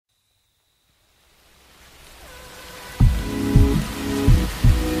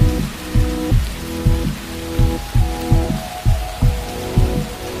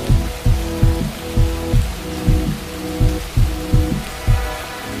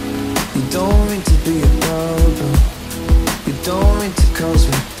You don't mean to be a problem. You don't mean to cause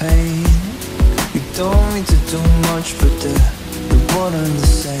me pain. You don't mean to do much, but they're one and the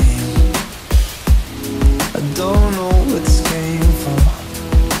same. I don't know where this came from.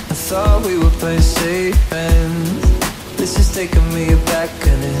 I thought we were playing safe, and this is taking me aback,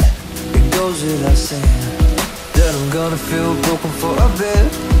 and it goes without saying that I'm gonna feel broken for a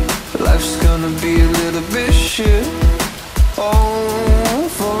bit. Life's gonna be a little bit shit. Oh,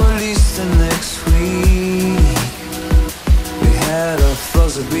 for at least the next week. We had our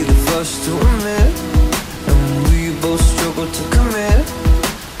flaws, I'd be the first to admit, and we both struggled to commit.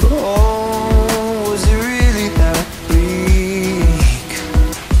 But oh, was it really that bleak?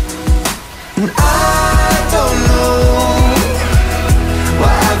 And I don't know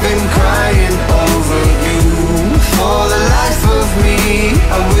why I've been crying over you. For the life of me,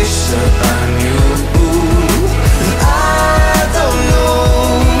 I wish that I knew. And I don't know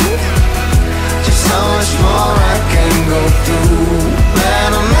just how much more I can go through. Man,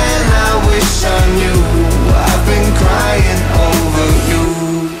 oh man, I wish I knew. I've been crying over you.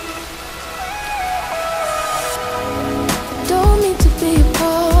 Don't mean to be a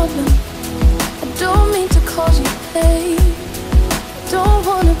problem. I don't mean to cause you pain. Don't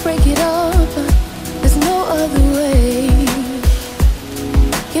wanna break it up, but there's no other way.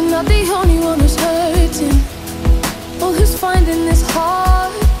 You're not the only one who's hurting or who's finding this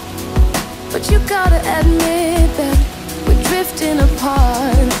hard, but you gotta admit that we're drifting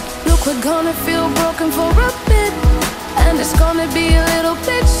apart. Look, we're gonna feel broken for a bit, and it's gonna be a little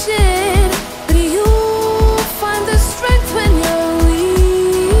bit shit, but you'll find the strength when you're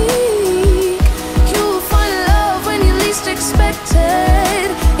weak. You'll find love when you least expect it.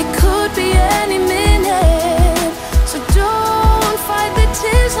 It could be any minute, so don't fight the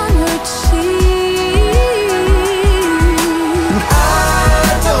tears on your cheek.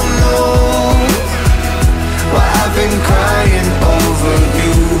 I don't know why I've been crying over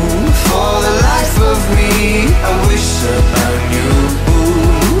you. For the life of me, I wish that I knew.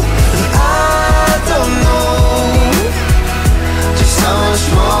 And I don't know just how much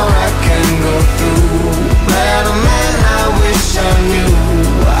more I can go through. Man, oh man, I wish I knew.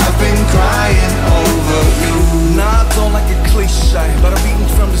 I've been crying over you. Nah, I don't like a cliche, but I'm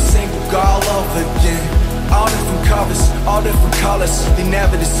reading from the same book all over again. All different covers, all different colors, they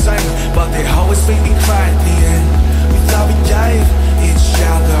never the same, but they always make me cry at the end. We thought we gave each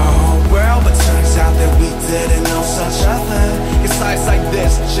other the whole world, but turns out that we didn't know such a thing. It's nights like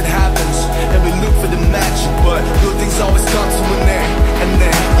this, shit happens, and we look for the magic, but good things always come to an end. And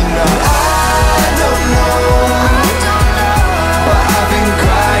then